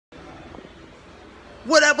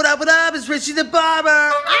What up, what up, what up? It's Richie the Barber.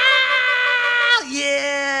 Ah,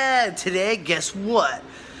 yeah. Today, guess what?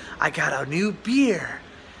 I got a new beer.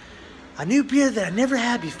 A new beer that I never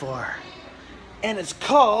had before. And it's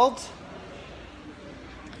called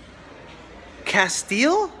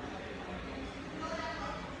Kasteel?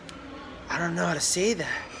 I don't know how to say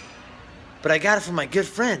that. But I got it from my good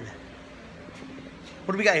friend.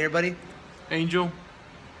 What do we got here, buddy? Angel.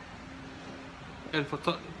 El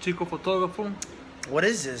chico fotógrafo. What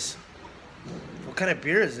is this? What kind of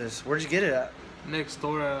beer is this? Where'd you get it at? Next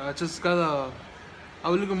door. I just got I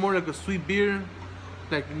was looking more like a sweet beer,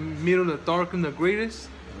 like middle of the dark and the greatest.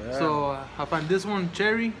 Yeah. So I found this one,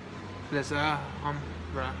 cherry.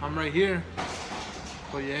 I'm right here.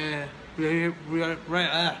 But yeah, we are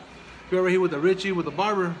right here with the Richie, with the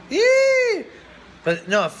barber. Yeah. But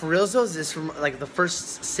no, for reals though, this from like the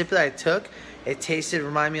first sip that I took, it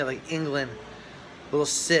reminded me of like England. Little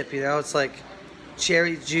sip, you know, it's like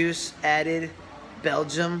cherry juice added,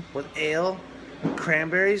 Belgium with ale,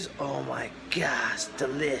 cranberries. Oh my gosh,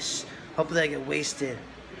 delish. Hopefully I get wasted.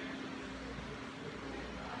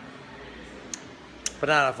 But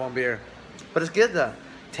not off one beer. But it's good though.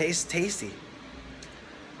 Tastes tasty.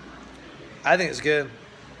 I think it's good.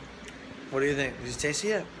 What do you think? Did you taste it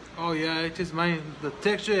yet? Oh yeah, it's just the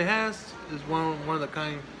texture it has is one of the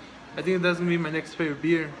kind. I think that's gonna be my next favorite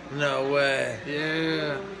beer. No way.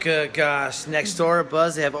 Yeah. Good gosh. Next door at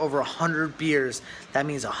Buzz, they have over 100 beers. That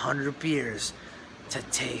means 100 beers to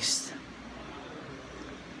taste.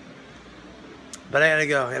 But I gotta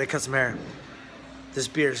go. I gotta cut some hair. This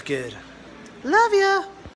beer is good. Love ya.